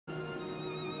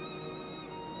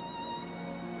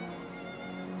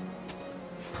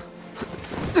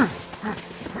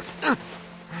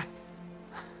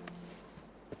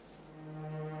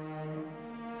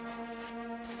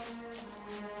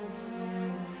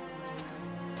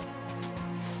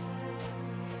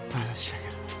let's check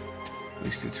it. At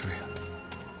least it's real.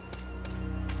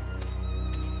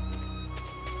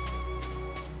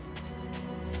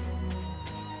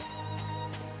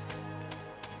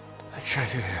 Let's try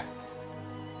through here.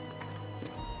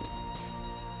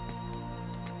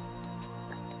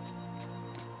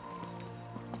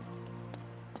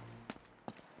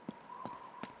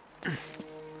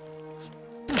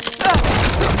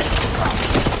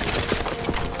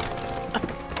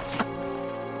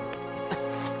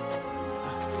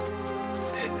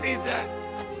 Didn't need that.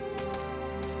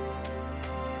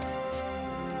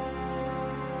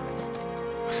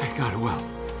 Oh, thank God, well.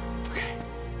 Okay.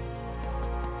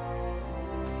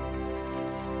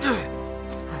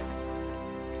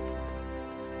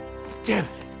 Damn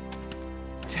it.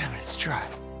 Damn it, it's dry.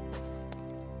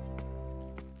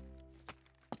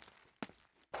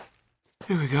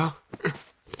 Here we go.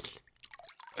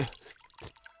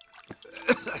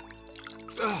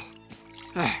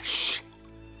 Shh.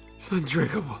 It's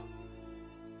undrinkable.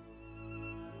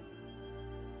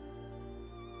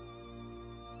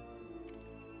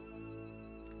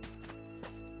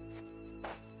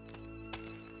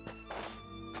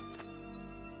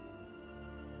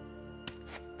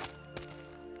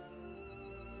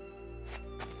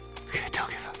 Okay, don't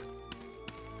give up.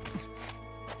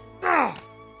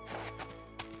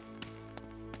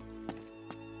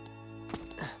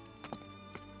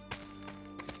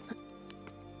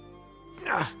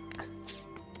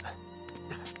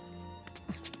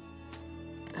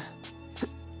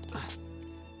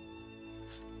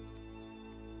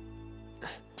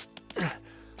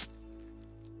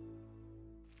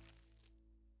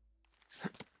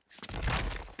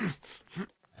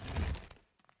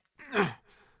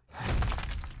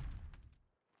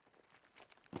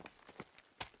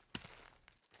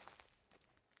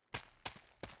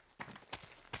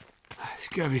 There's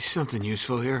gotta be something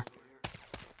useful here.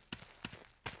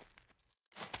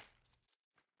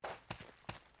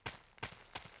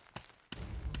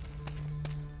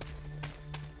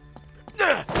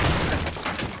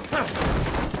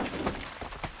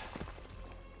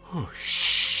 Oh,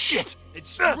 shit!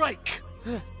 It's strike!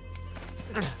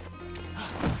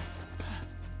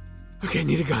 Okay,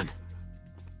 need a gun.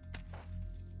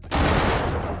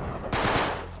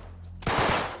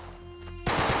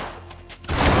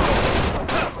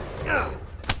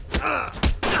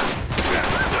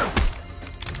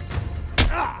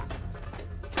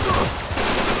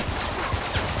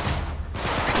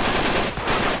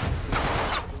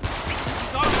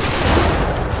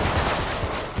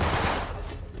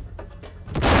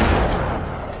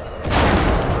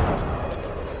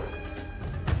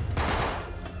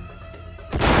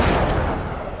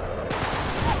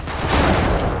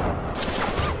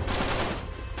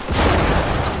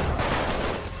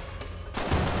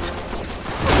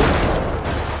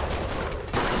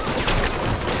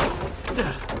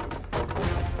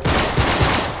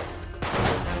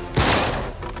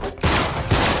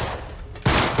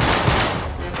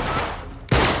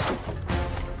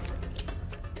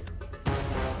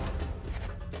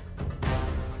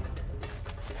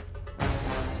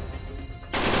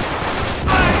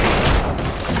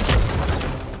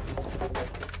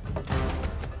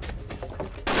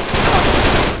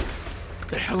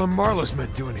 What the hell are Marlowe's men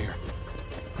doing here?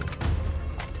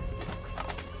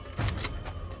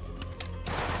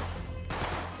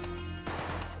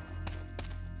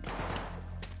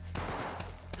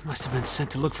 They must have been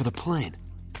sent to look for the plane.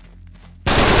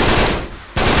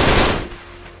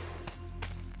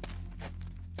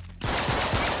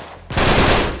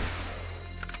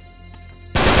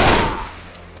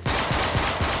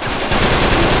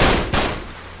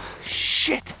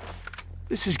 Shit!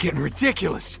 This is getting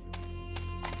ridiculous.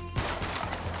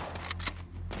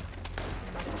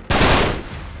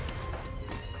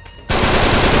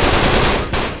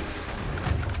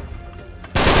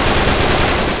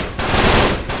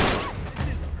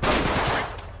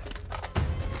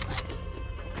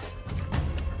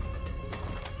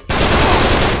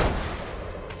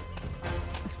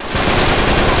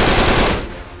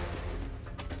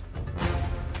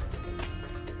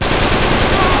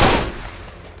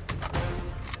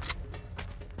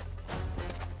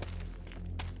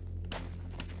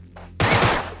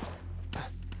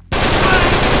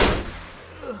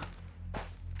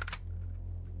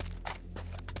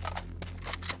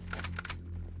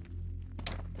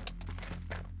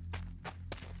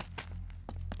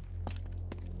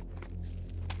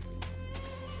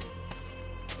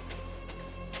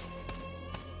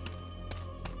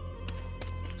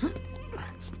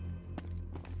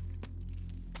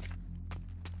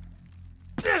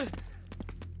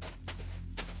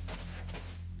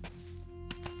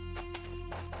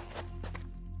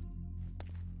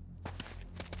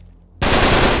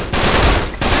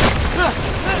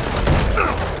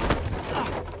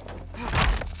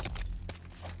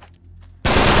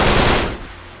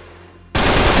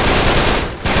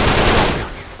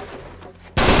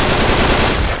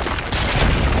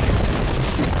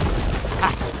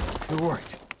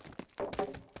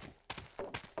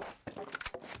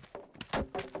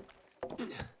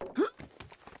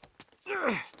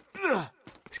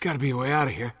 gotta be a way out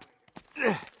of here.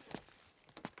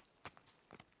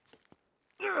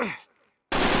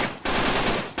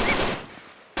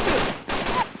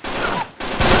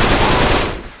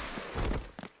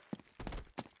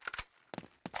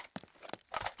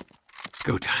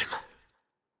 Go time.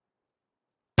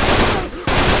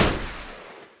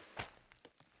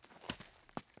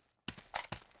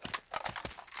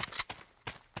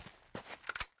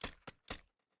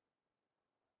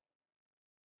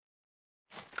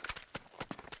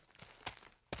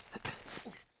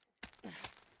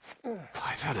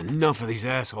 I've had enough of these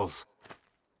assholes.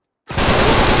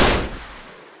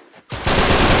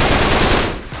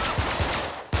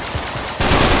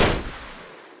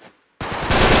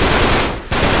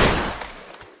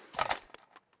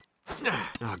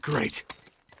 Oh, great.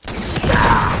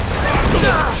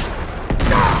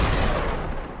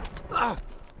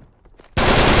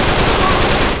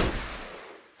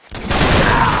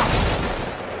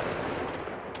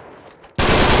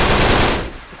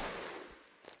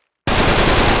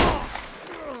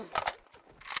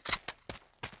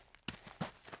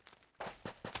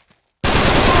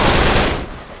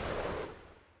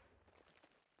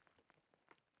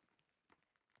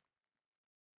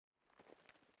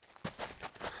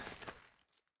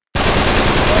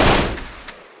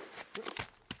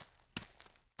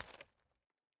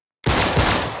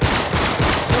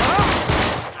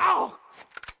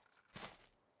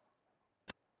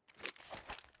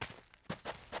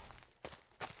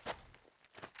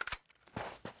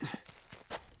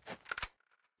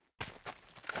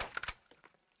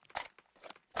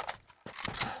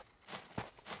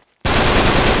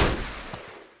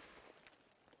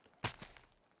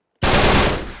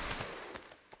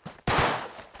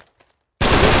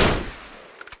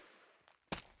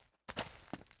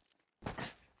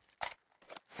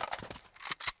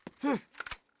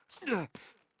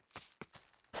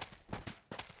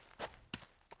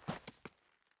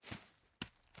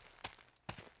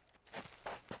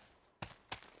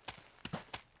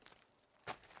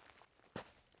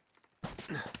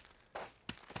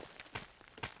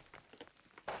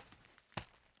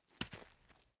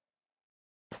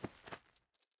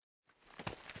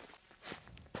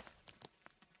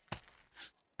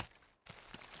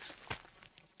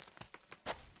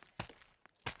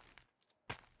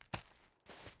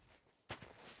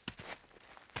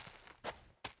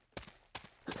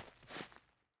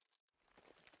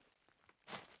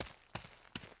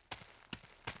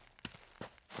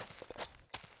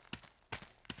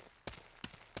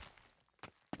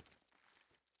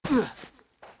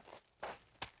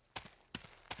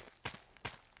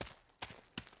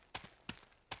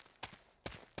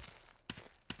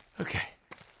 Okay.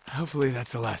 Hopefully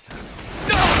that's the last time.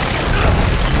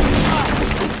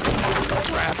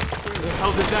 Crap! Where the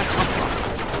hell did that come from?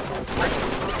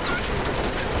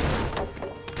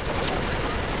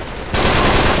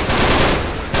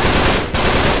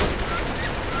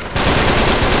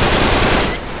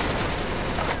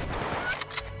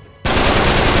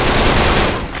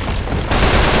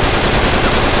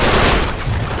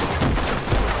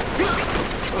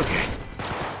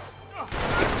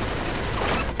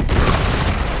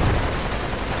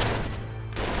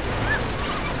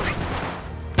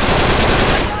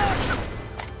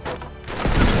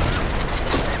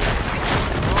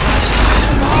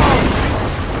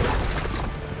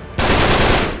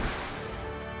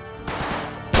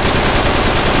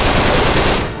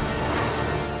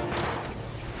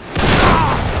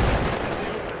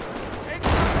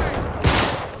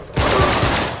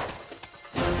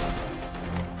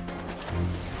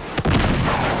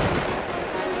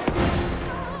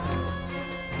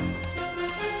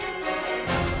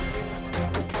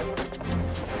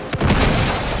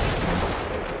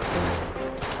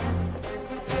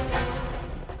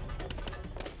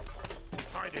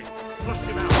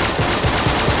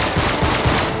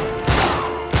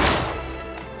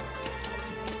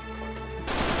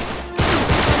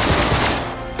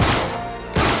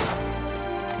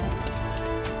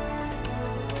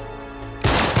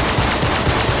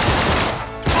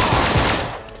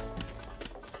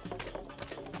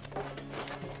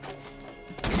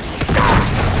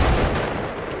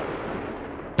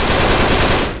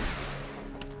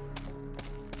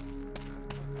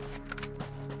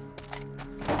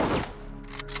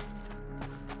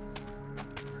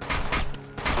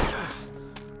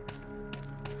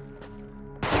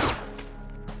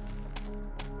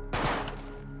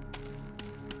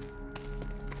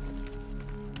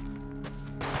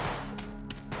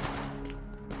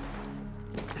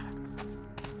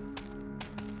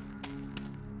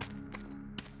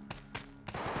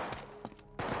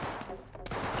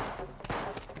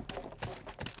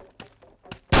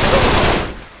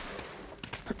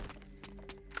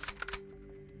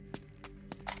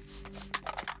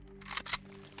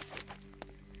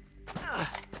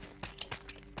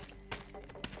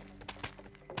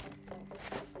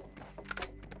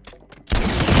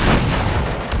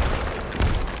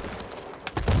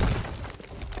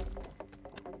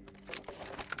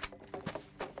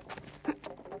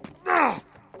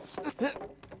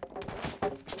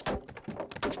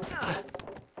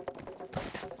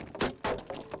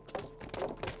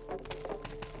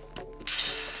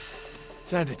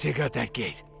 Time to take out that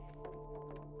gate.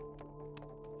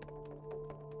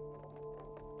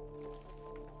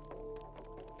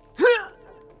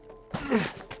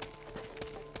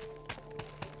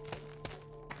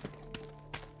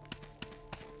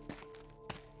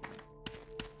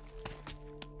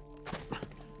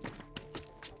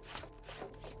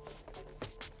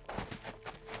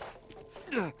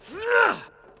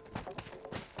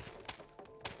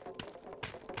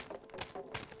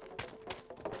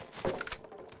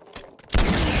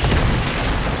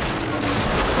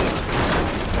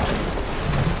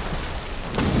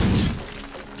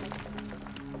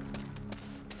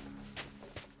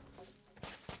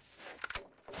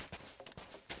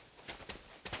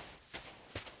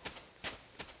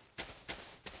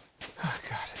 Oh,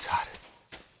 God, it's hot.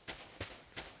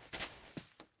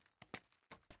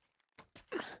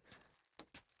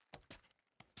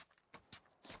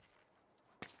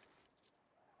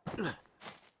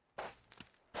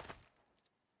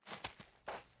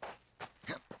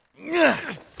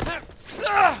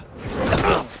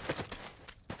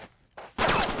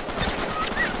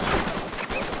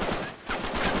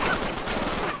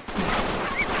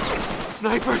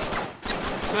 Snipers!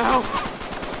 Now!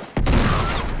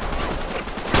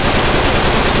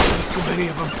 There's too many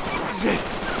of them. This is it.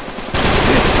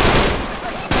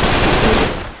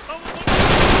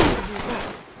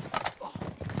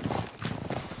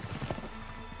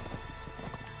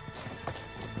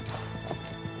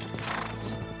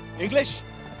 English?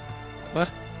 What?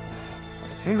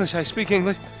 English, I speak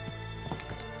English.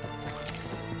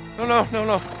 No.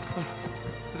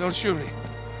 Don't shoot me.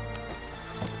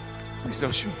 Please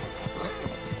don't shoot me.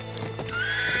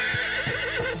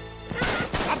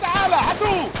 تعال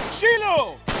عدو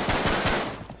شيلوا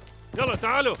يلا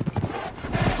تعالوا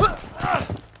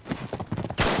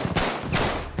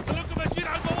خلوكم ماشيين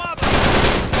على البوابة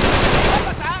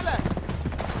يلا تعال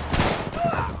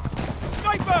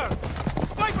سنايبر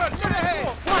شنو هي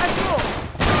واحد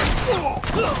فوق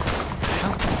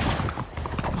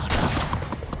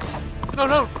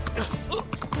No.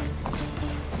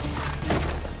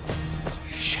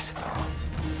 Shit.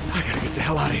 I gotta get the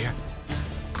hell out of here.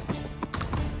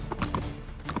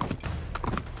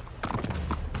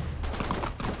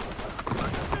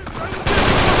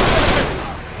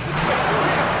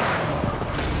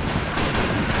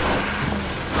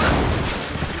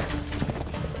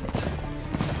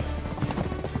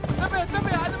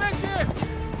 انتبه على ماشي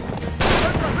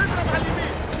اضرب على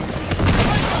اليمين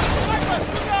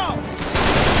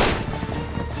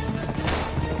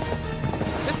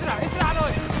اسرع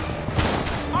نوي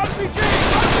RPG!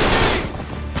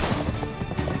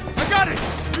 I got it!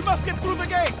 We must get through the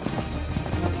gates!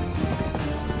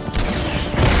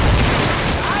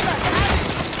 تعال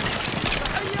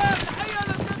تحية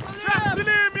للقصر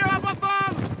سليم يا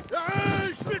بطل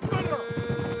يعيش فيك مرة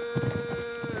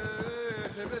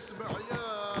باسم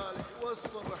عيالك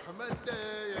والصبح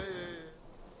مدي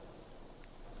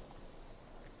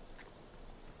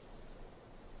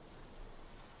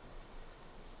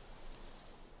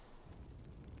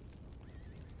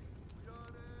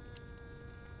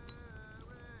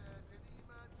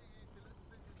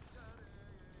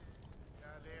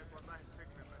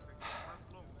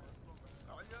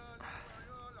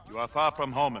You are far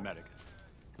from home, American.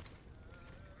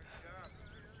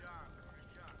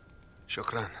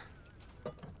 Shukran.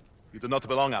 You do not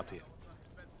belong out here.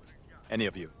 Any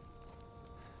of you.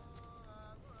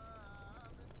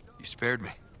 You spared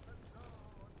me.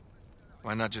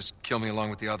 Why not just kill me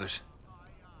along with the others?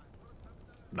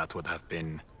 That would have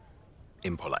been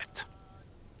impolite.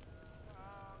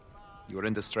 You are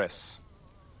in distress.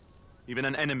 Even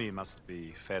an enemy must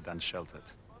be fed and sheltered.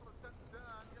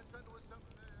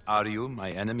 Are you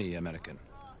my enemy, American?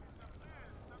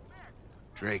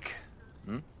 Drake.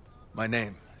 My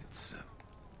name, it's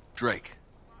Drake.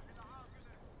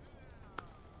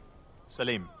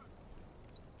 Salim.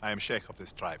 I am Sheikh of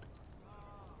this tribe.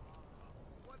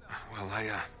 Well,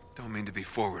 I don't mean to be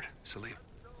forward, Salim.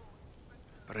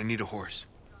 But I need a horse.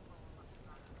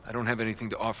 I don't have anything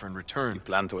to offer in return. You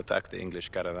plan to attack the English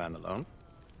caravan alone?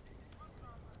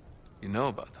 You know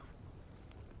about them.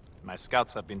 My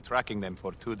scouts have been tracking them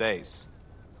for 2 days.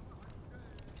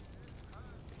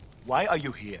 Why are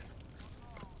you here?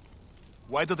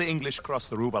 Why do the English cross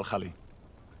the Rub al-Khali?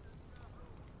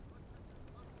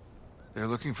 They're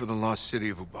looking for the lost city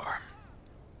of Ubar.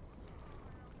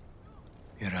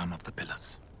 Hiram of the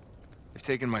Pillars. They've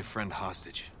taken my friend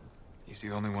hostage. He's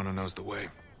the only one who knows the way.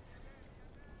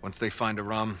 Once they find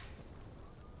Aram,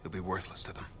 he'll be worthless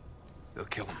to them.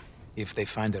 They'll kill him. If they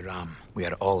find Aram, we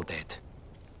are all dead.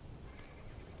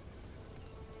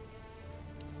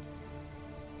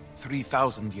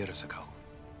 3,000 years ago,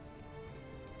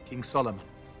 King Solomon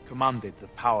commanded the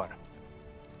power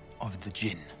of the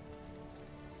Jinn.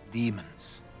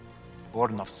 Demons,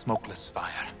 born of smokeless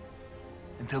fire,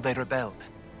 until they rebelled.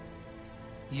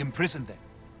 He imprisoned them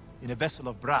in a vessel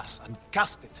of brass and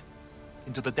cast it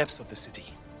into the depths of the city.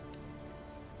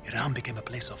 Iran became a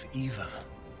place of evil,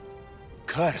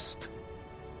 cursed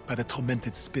by the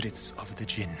tormented spirits of the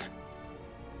Jinn.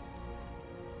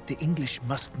 The English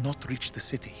must not reach the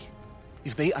city.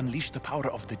 If they unleash the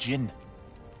power of the Jinn...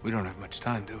 We don't have much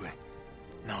time, do we?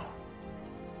 No.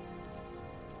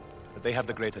 But they have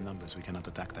the greater numbers. We cannot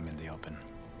attack them in the open.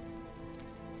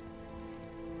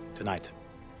 Tonight,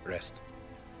 rest.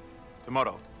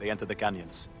 Tomorrow, they enter the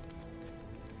canyons.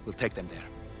 We'll take them there.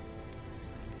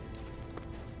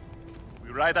 We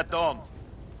ride at dawn.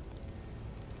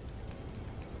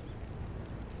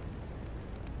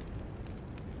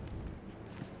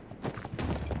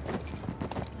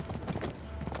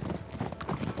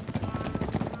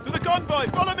 To the convoy!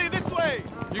 Follow me this way!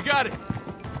 You got it.